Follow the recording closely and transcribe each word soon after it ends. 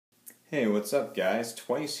Hey, what's up guys?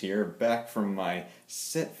 Twice here, back from my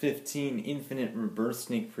Set 15 Infinite Rebirth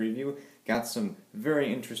sneak preview. Got some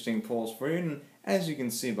very interesting pulls for you, and as you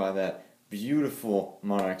can see by that beautiful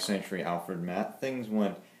Monarch Sanctuary Alfred mat, things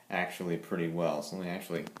went actually pretty well. So let me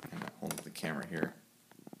actually hold up the camera here.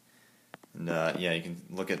 And yeah, you can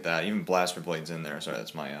look at that. Even Blaster Blade's in there. Sorry,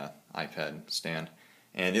 that's my iPad stand.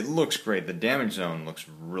 And it looks great. The damage zone looks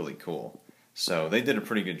really cool. So they did a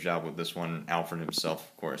pretty good job with this one. Alfred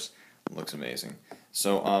himself, of course, looks amazing.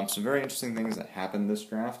 So some very interesting things that happened this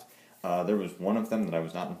draft. There was one of them that I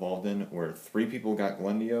was not involved in where 3 people got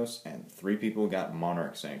Glendios and 3 people got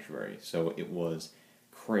Monarch Sanctuary. So it was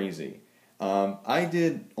crazy. I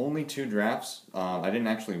did only 2 drafts. I didn't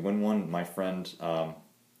actually win one. My friend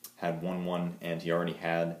had won one, and he already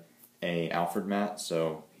had a Alfred mat,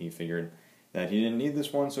 so he figured that he didn't need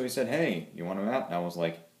this one, so he said, hey, you want a mat? And I was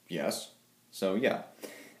like, yes. So yeah.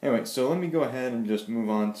 Anyway, so let me go ahead and just move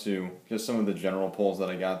on to just some of the general pulls that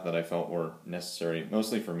I got that I felt were necessary,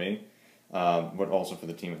 mostly for me, but also for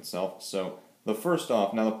the team itself. So the first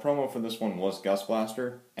off, now the promo for this one was Gust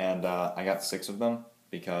Blaster, and I got 6 of them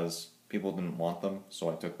because people didn't want them, so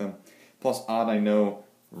I took them. Plus, Odd, I know,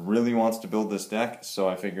 really wants to build this deck, so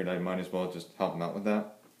I figured I might as well just help him out with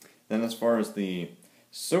that. Then as far as the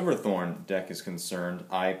Silverthorn deck is concerned,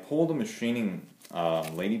 I pulled a Machining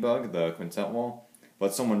Ladybug, the Quintet Wall,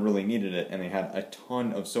 but someone really needed it, and they had a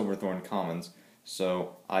ton of Silverthorn commons,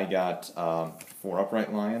 so I got 4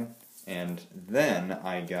 Upright Lion, and then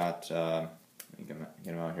I got, let me get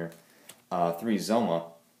him out here, 3 Zelma.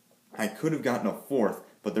 I could have gotten a 4th,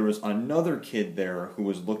 but there was another kid there who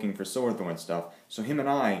was looking for Silverthorn stuff, so him and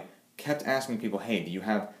I kept asking people, hey, do you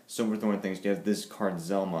have Silverthorn things? Do you have this card,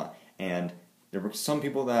 Zelma? And there were some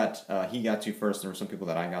people that he got to first, there were some people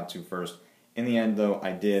that I got to first. In the end, though,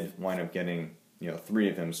 I did wind up getting 3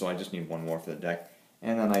 of him, so I just need 1 more for the deck.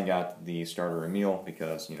 And then I got the starter Emil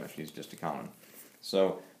because, she's just a common.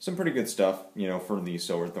 So, some pretty good stuff, for the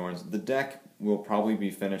Silverthorns. The deck will probably be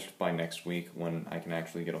finished by next week when I can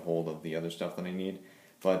actually get a hold of the other stuff that I need.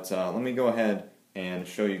 But let me go ahead and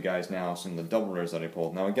show you guys now some of the double rares that I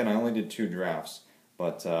pulled. Now, again, I only did 2 drafts,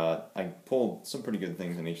 but I pulled some pretty good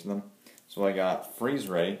things in each of them. So I got Freeze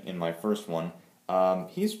Ray in my first one.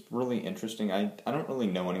 He's really interesting. I don't really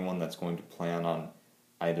know anyone that's going to plan on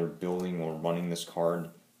either building or running this card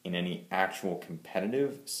in any actual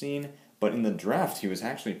competitive scene, but in the draft he was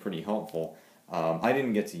actually pretty helpful. I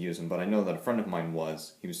didn't get to use him, but I know that a friend of mine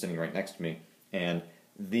was. He was sitting right next to me, and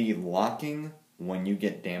the locking when you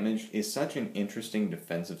get damaged is such an interesting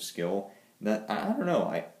defensive skill that, I don't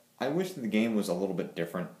know, I wish that the game was a little bit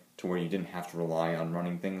different to where you didn't have to rely on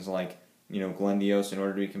running things like Glendios in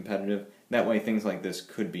order to be competitive. That way things like this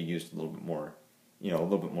could be used a little bit more, a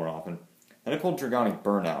little bit more often. And I pulled Dragonic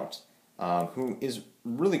Burnout, who is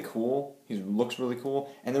really cool. He looks really cool.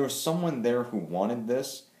 And there was someone there who wanted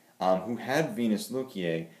this, who had Venus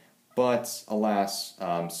Luquier, but alas,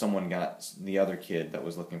 someone got, the other kid that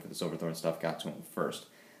was looking for the Silverthorn stuff got to him first.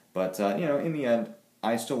 But, in the end,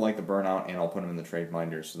 I still like the Burnout, and I'll put him in the trade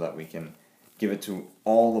binder so that we can give it to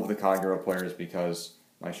all of the Kagero players because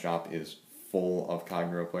my shop is full of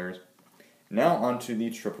Kagero players. Now onto the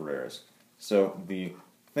triple rares. So the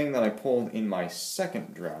thing that I pulled in my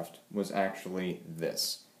second draft was actually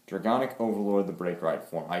this. Dragonic Overlord, the Break Ride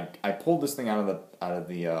form. I pulled this thing out of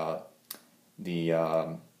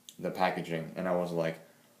the packaging, and I was like,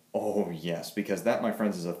 oh yes, because that, my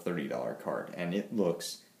friends, is a $30 card, and it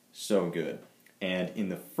looks so good. And in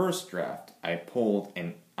the first draft, I pulled,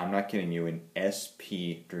 and I'm not kidding you, an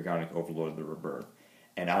SP Dragonic Overlord, the Rebirth.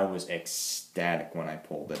 And I was ecstatic when I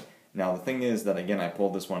pulled it. Now, the thing is that, again, I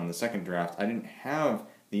pulled this one in the second draft. I didn't have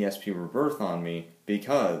the SP Rebirth on me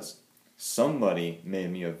because somebody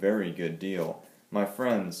made me a very good deal. My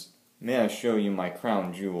friends, may I show you my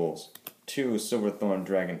crown jewels? 2 Silverthorn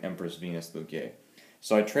Dragon Empress Venus Luquier.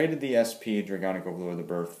 So I traded the SP Dragonic Overlord, the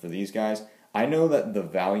Birth for these guys. I know that the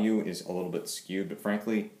value is a little bit skewed, but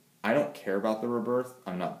frankly, I don't care about the Rebirth.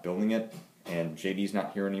 I'm not building it, and JD's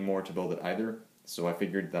not here anymore to build it either. So I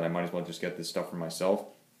figured that I might as well just get this stuff for myself.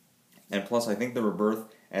 And plus, I think the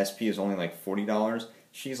Rebirth SP is only like $40.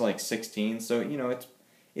 She's like $16, so,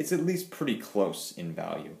 it's at least pretty close in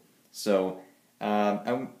value. So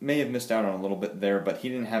I may have missed out on a little bit there, but he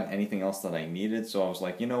didn't have anything else that I needed, so I was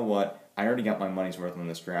like, you know what? I already got my money's worth on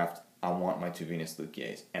this draft. I want my 2 Venus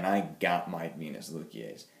Luquiers. And I got my Venus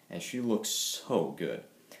Luquiers. And she looks so good.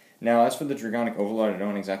 Now, as for the Dragonic Overlord, I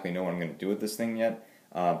don't exactly know what I'm going to do with this thing yet.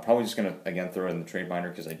 Probably just going to, again, throw it in the trade binder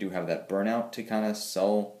because I do have that Burnout to kind of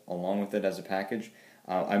sell along with it as a package.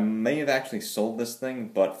 I may have actually sold this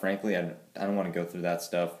thing, but frankly, I don't want to go through that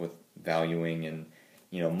stuff with valuing and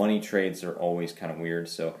money trades are always kind of weird,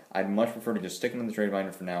 so I'd much prefer to just stick them in the trade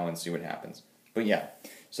binder for now and see what happens. But yeah,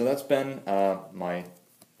 so that's been my,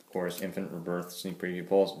 of course, Infinite Rebirth sneak preview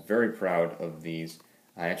pulls. Very proud of these.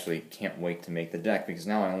 I actually can't wait to make the deck, because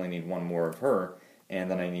now I only need one more of her,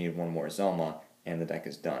 and then I need one more Zelma, and the deck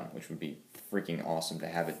is done, which would be freaking awesome to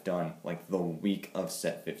have it done like the week of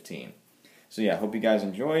set 15. So yeah, hope you guys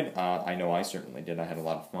enjoyed. I know I certainly did. I had a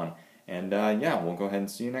lot of fun. And yeah, we'll go ahead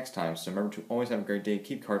and see you next time. So remember to always have a great day,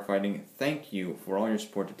 keep card fighting. Thank you for all your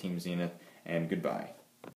support to Team Zenith, and goodbye.